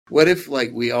What if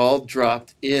like we all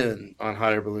dropped in on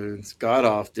hot air balloons, got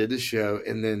off, did the show,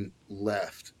 and then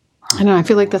left? I know. I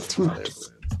feel like that's too much.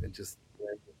 And just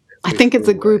I think it's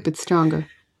a group. It's stronger.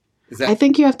 I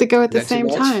think you have to go at the same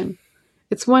time.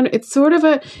 It's sort of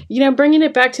a, bringing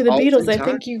it back to the Beatles. I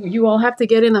think you all have to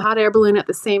get in the hot air balloon at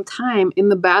the same time in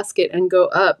the basket and go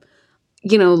up,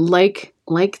 like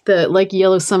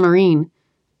Yellow Submarine.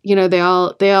 They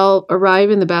all arrive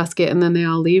in the basket and then they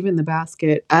all leave in the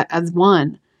basket as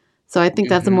one. So I think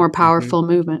that's a more powerful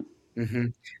movement. Mm-hmm.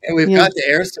 And we've got the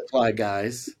Air Supply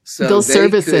guys. So they'll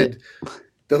service it.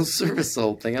 They'll service the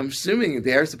whole thing. I'm assuming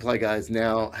the Air Supply guys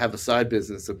now have a side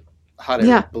business, a hot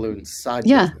air balloon side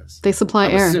business. They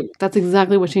supply air. Assuming. That's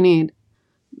exactly what you need.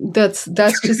 That's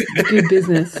just good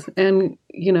business. And,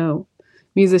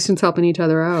 musicians helping each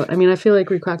other out. I mean, I feel like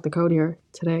we cracked the code here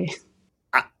today.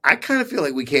 I kind of feel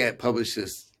like we can't publish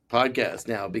this podcast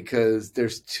now because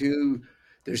there's too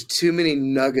many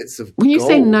nuggets of when you gold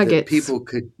say nuggets, that people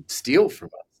could steal from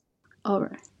us. All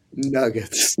right.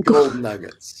 Nuggets, gold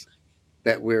nuggets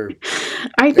that we're.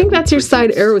 I think that's your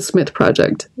side Aerosmith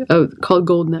project called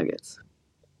Gold Nuggets.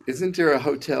 Isn't there a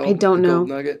hotel? I don't know. Gold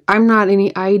Nugget?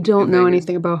 I don't know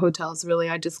anything about hotels really.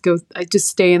 I just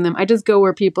stay in them. I just go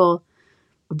where people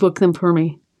book them for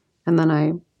me and then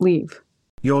I leave.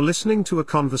 You're listening to a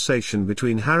conversation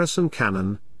between Harrison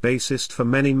Cannon, bassist for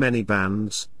many, many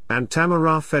bands, and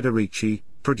Tamara Federici,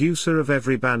 producer of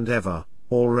Every Band Ever,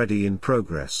 already in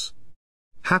progress.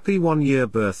 Happy 1-year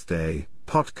birthday,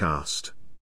 podcast.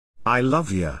 I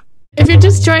love ya. If you're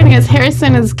just joining us,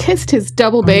 Harrison has kissed his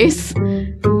double bass.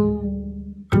 That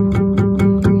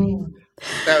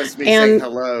was me saying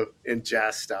hello in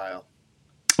jazz style.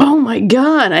 Oh my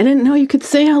God, I didn't know you could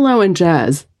say hello in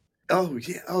jazz. Oh,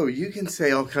 yeah. Oh, you can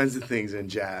say all kinds of things in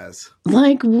jazz.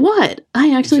 Like what?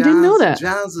 I actually didn't know that.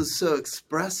 Jazz is so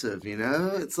expressive,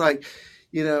 It's like,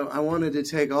 I wanted to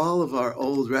take all of our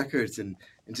old records and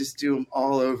just do them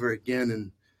all over again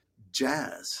in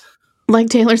jazz. Like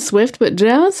Taylor Swift, but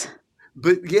jazz?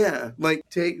 But yeah, like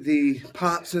take the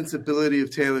pop sensibility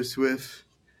of Taylor Swift,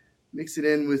 mix it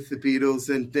in with the Beatles,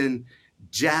 and then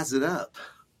jazz it up.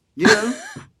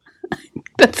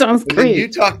 That sounds great.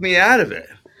 You talked me out of it.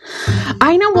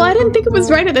 I know. Well, I didn't think it was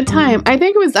right at the time. I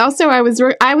think it was also I was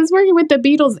working with the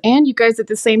Beatles and you guys at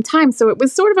the same time, so it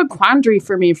was sort of a quandary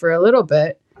for me for a little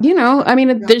bit. I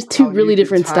mean, there's two really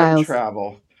different styles.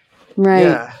 Travel, right?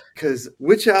 Yeah. Because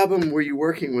which album were you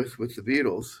working with the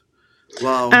Beatles?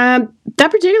 Wow.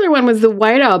 That particular one was the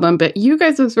White Album, but you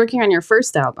guys was working on your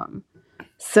first album.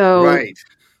 So, right.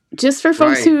 Just for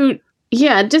folks who.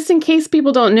 Yeah, just in case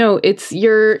people don't know,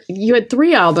 you had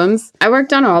 3 albums. I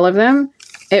worked on all of them.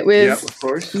 It was of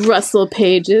course. Russell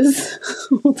Page's.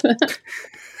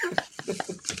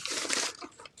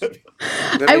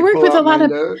 I work with a lot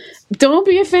of notes. Don't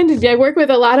be offended. I work with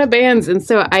a lot of bands, and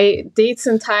so dates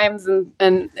and times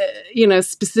and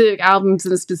specific albums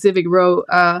in a specific row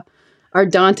are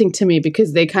daunting to me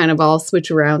because they kind of all switch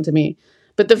around to me.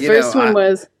 But the first one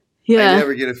was. Yeah. I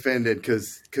never get offended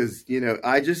because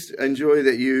I just enjoy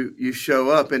that you show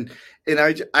up and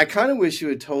I kind of wish you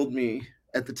had told me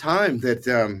at the time that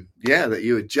that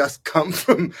you had just come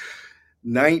from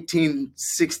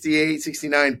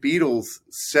 1968-69 Beatles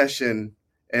session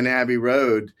in Abbey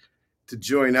Road to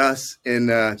join us in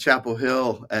Chapel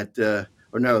Hill it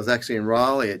was actually in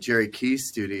Raleigh at Jerry Key's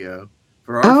studio.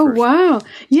 Wow.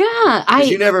 Yeah.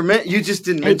 You never you just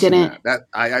didn't mention that.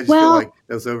 I just feel like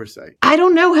that was oversight. I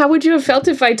don't know. How would you have felt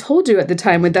if I told you at the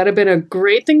time? Would that have been a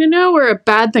great thing to know or a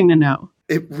bad thing to know?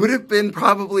 It would have been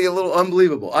probably a little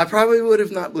unbelievable. I probably would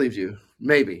have not believed you.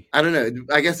 Maybe. I don't know.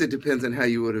 I guess it depends on how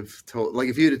you would have told. Like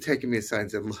if you had taken me aside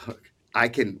and said, look, I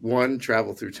can, 1,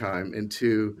 travel through time, and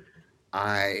 2,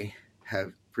 I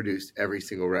have produced every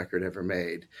single record ever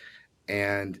made.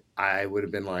 And I would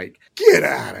have been like, get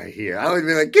out of here. I would have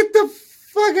been like, get the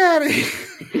fuck out of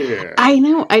here. I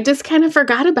know. I just kind of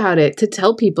forgot about it to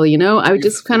tell people, I would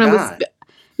just kind of was.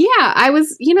 Yeah, I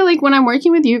was, like when I'm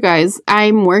working with you guys,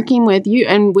 I'm working with you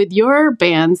and with your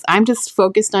bands, I'm just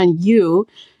focused on you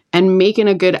and making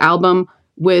a good album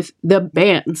with the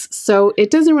bands. So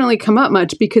it doesn't really come up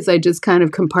much because I just kind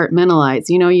of compartmentalize.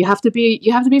 You have to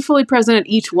be fully present at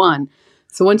each one.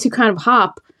 So once you kind of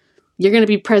hop, you're going to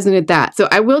be present at that. So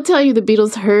I will tell you the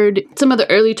Beatles heard some of the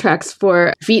early tracks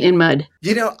for Feet in Mud.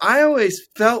 I always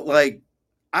felt like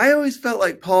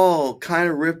Paul kind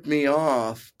of ripped me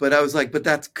off, but I was like, but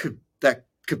that's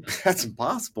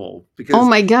impossible because oh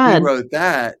my God, he wrote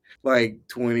that like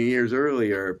 20 years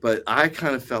earlier. But I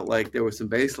kind of felt like there were some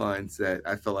bass lines that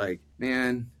I felt like,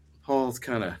 man, Paul's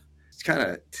kind of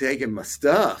taking my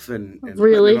stuff and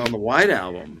really putting it on the White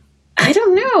Album. I I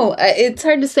don't know. It's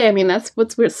hard to say. I mean, that's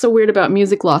what's so weird about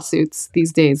music lawsuits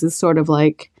these days is sort of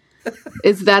like,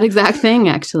 it's that exact thing,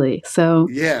 actually. So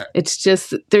Yeah. it's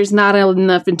just, there's not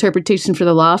enough interpretation for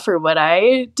the law for what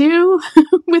I do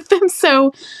with them.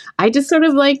 So I just sort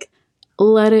of like,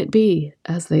 let it be,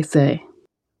 as they say.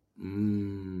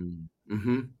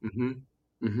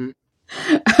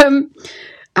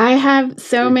 I have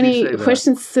so many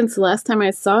questions since the last time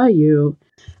I saw you.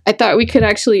 I thought we could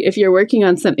actually, if you're working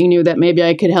on something new, that maybe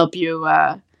I could help you,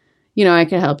 I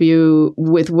could help you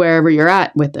with wherever you're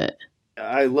at with it.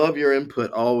 I love your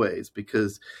input always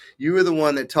because you were the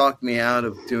one that talked me out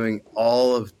of doing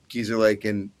all of Geezer Lake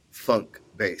in funk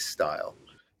bass style.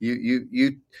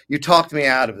 You talked me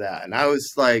out of that. And I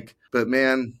was like, but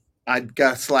man, I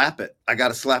got to slap it. I got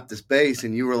to slap this bass.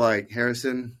 And you were like,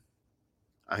 Harrison,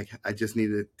 I just need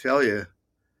to tell you,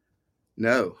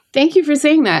 no. Thank you for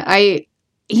saying that.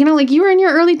 You were in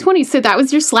your early 20s, so that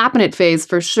was your slapping it phase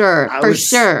for sure.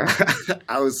 Sure.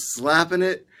 I was slapping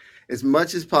it as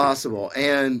much as possible.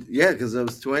 And yeah, because I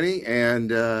was 20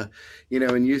 and,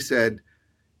 and you said,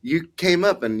 you came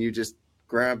up and you just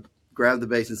grabbed the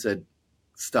bass and said,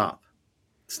 stop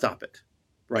it.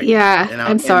 Right. Yeah.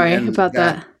 I'm sorry about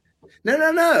that.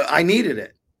 No. I needed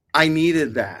it. I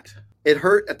needed that. It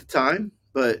hurt at the time,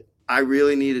 but I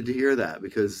really needed to hear that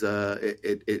because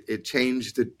it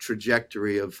changed the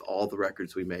trajectory of all the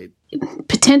records we made.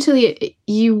 Potentially,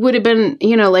 you would have been,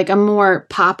 like a more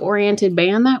pop-oriented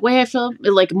band that way, I feel,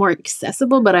 like more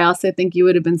accessible, but I also think you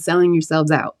would have been selling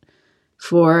yourselves out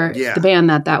for the band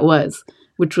that was,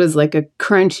 which was like a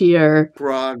crunchier...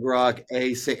 Prog rock,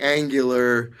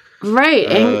 angular...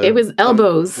 Right, it was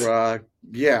elbows. Rock,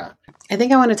 yeah. I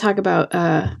think I want to talk about...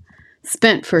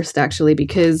 Spent first, actually,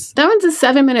 because that one's a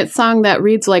 7-minute song that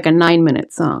reads like a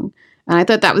 9-minute song. And I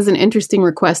thought that was an interesting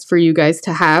request for you guys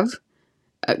to have.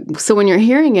 So when you're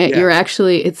hearing it,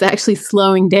 it's actually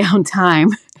slowing down time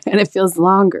and it feels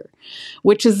longer,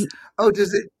 which is... Oh,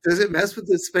 does it mess with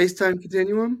the space-time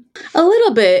continuum? A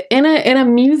little bit in a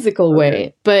musical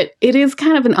way, but it is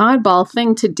kind of an oddball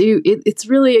thing to do. It's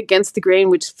really against the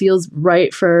grain, which feels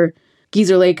right for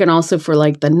Geezer Lake and also for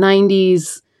like the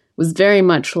 90s. Was very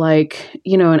much like,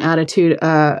 an attitude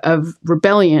of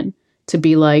rebellion to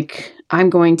be like,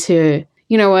 I'm going to,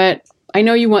 you know what? I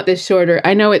know you want this shorter.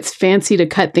 I know it's fancy to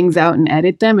cut things out and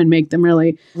edit them and make them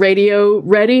really radio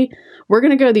ready. We're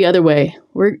going to go the other way.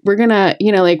 We're going to,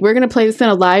 we're going to play this in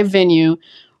a live venue.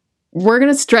 We're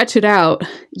going to stretch it out.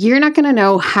 You're not going to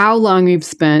know how long you've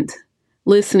spent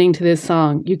listening to this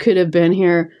song. You could have been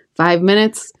here 5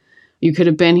 minutes. You could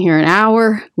have been here an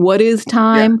hour. What is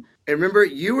time? Yeah. And remember,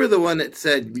 you were the one that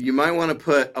said you might want to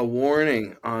put a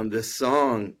warning on this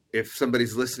song if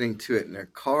somebody's listening to it in their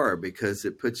car because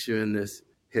it puts you in this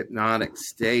hypnotic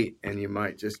state and you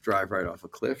might just drive right off a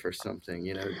cliff or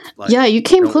something, Like, yeah, you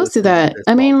came close to that.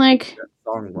 I mean, like...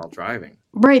 song while driving.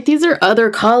 Right, these are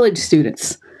other college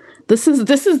students. This is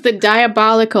the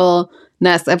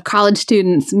diabolicalness of college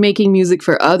students making music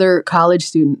for other college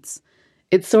students.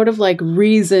 It's sort of like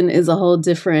Reason is a whole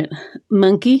different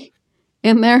monkey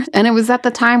in there. And it was at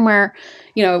the time where,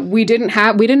 we didn't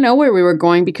know where we were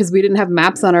going because we didn't have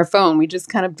maps on our phone. We just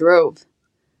kind of drove.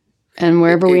 And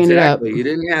wherever we ended up. You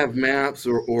didn't have maps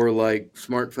or like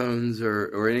smartphones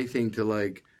or anything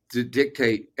to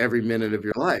dictate every minute of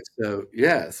your life. So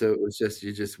it was just,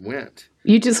 you just went.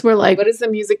 You just were like, what is the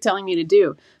music telling me to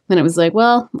do? Then it was like,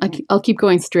 well, I'll keep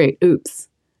going straight. Oops.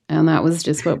 And that was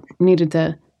just what needed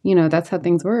to, that's how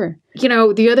things were.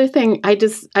 The other thing I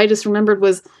just remembered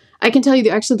was, I can tell you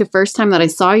actually the first time that I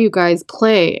saw you guys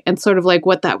play and sort of like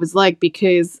what that was like,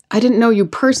 because I didn't know you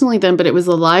personally then, but it was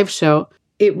a live show.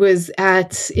 It was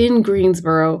in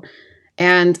Greensboro.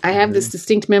 And I have this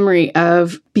distinct memory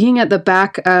of being at the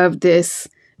back of this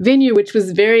venue, which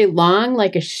was very long,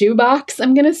 like a shoebox,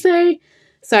 I'm going to say.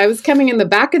 So I was coming in the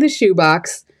back of the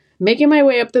shoebox, making my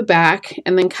way up the back,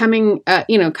 and then coming up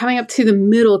to the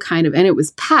middle kind of, and it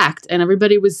was packed and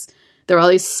there were all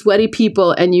these sweaty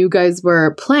people and you guys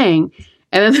were playing.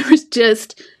 And then there was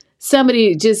just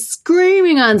somebody just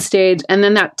screaming on stage. And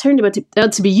then that turned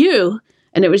out to be you.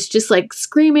 And it was just like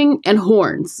screaming and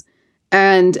horns.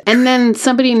 And then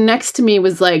somebody next to me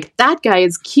was like, that guy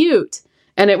is cute.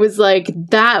 And it was like,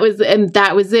 that was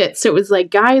it. So it was like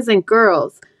guys and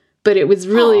girls. But it was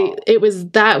really,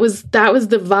 that was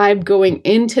the vibe going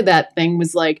into that thing,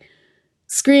 was like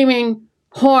screaming,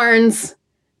 horns,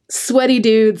 sweaty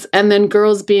dudes, and then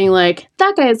girls being like,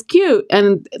 that guy is cute.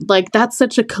 And like, that's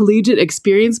such a collegiate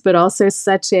experience, but also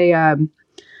such a,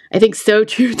 I think so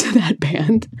true to that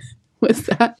band. Was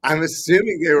that? I'm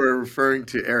assuming they were referring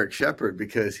to Eric Shepherd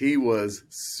because he was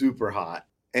super hot.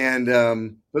 And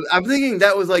but I'm thinking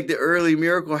that was like the early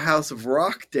Miracle House of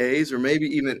Rock days, or maybe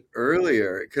even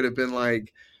earlier. It could have been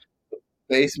like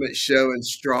Basement Show and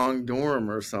Strong Dorm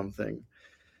or something.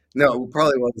 No, it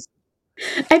probably was.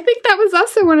 I think that was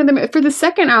also one of them for the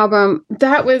second album.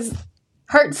 That was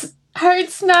Hearts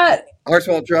Not Hearts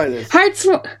Won't Try This. Hearts.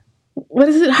 What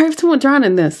is it? Hearts Won't Drown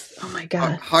in This. Oh my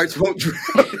God. Hearts Won't Drown.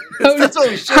 That's what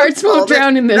we should Hearts Won't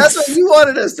Drown in This. That's what you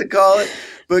wanted us to call it.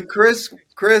 But Chris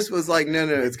was like, no,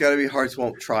 it's got to be Hearts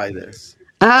Won't Try This.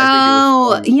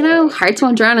 Oh, Hearts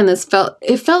Won't Drown in This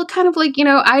felt kind of like,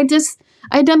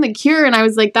 I'd done The Cure and I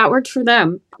was like, that worked for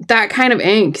them. That kind of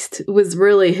angst was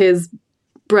really his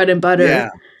bread and butter. Yeah.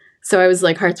 So I was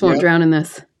like, Hearts Won't Drown in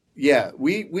This. Yeah,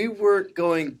 we weren't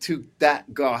going to that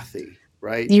gothy,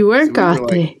 right? You weren't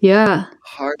gothy, like, yeah.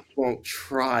 Hearts Won't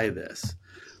Try This.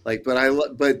 Like,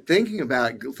 but thinking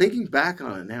back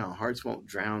on it now, Hearts Won't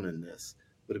Drown in This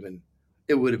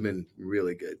would have been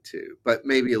really good too, but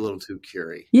maybe a little too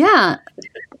Curie. Yeah,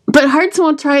 but Hearts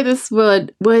Won't Try This was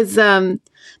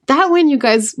that when you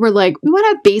guys were like, we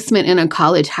want a basement in a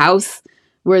college house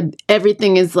where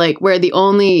everything is like, where the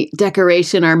only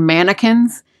decoration are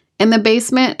mannequins in the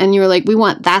basement, and you were like, we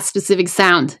want that specific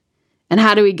sound. And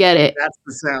how do we get it? That's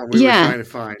the sound we were trying to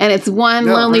find. And it's one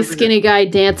lonely skinny guy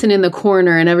dancing in the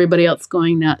corner and everybody else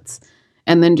going nuts.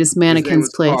 And then just mannequins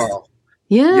placed. Carl.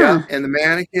 Yeah. And the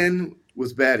mannequin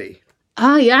was Betty.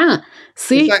 Oh, yeah.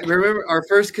 See? In fact, remember our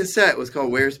first cassette was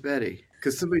called Where's Betty?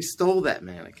 Because somebody stole that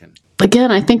mannequin.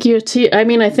 Again, I think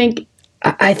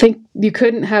I think you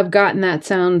couldn't have gotten that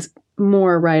sound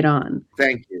more right on.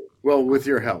 Thank you. Well, with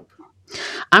your help.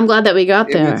 I'm glad that we got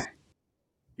there.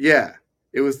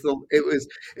 It was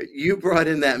you brought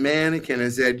in that mannequin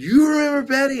and said, you remember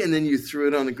Betty? And then you threw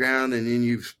it on the ground, and then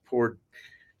you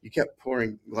kept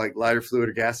pouring like lighter fluid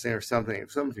or gasoline or something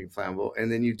flammable.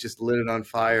 And then you just lit it on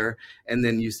fire. And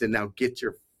then you said, now get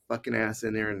your fucking ass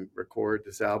in there and record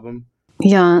this album.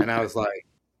 Yeah. And I was like,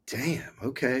 damn,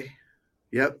 okay.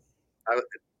 Yep.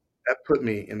 That put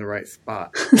me in the right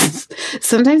spot.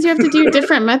 Sometimes you have to do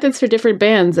different methods for different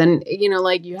bands. And,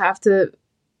 like you have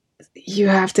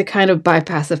to kind of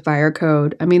bypass a fire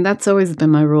code. I mean, that's always been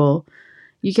my rule.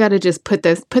 You got to just put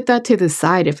that to the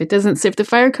side. If the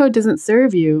fire code doesn't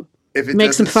serve you,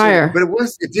 make some fire. But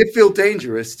it did feel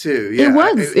dangerous too. Yeah.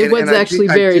 It was actually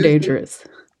very dangerous.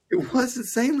 It was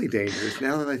insanely dangerous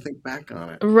now that I think back on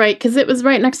it. Right. Cause it was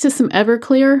right next to some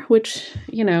Everclear, which,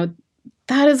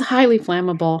 that is highly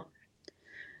flammable.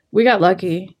 We got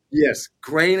lucky. Yes.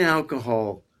 Grain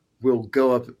alcohol will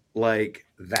go up like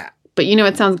that. But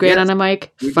it sounds great on a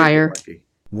mic? Fire.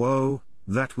 Whoa,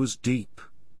 that was deep.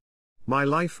 My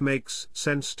life makes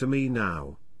sense to me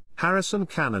now. Harrison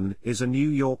Cannon is a New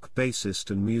York bassist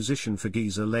and musician for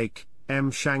Giza Lake,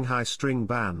 Shanghai String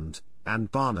Band,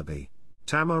 and Barnaby.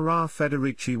 Tamara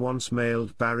Federici once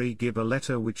mailed Barry Gibb a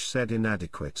letter which said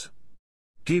inadequate.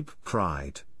 Gibb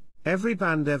cried. Every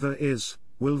band ever is,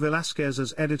 Will Velasquez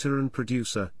as editor and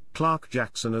producer, Clark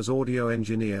Jackson as audio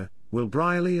engineer, Will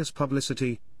Briley as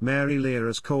publicity, Mary Lear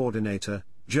as coordinator,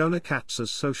 Jonah Katz as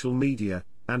social media,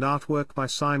 and artwork by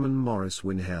Simon Morris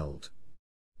Winheld.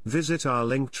 Visit our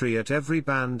Linktree at Every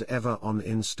Band Ever on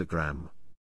Instagram.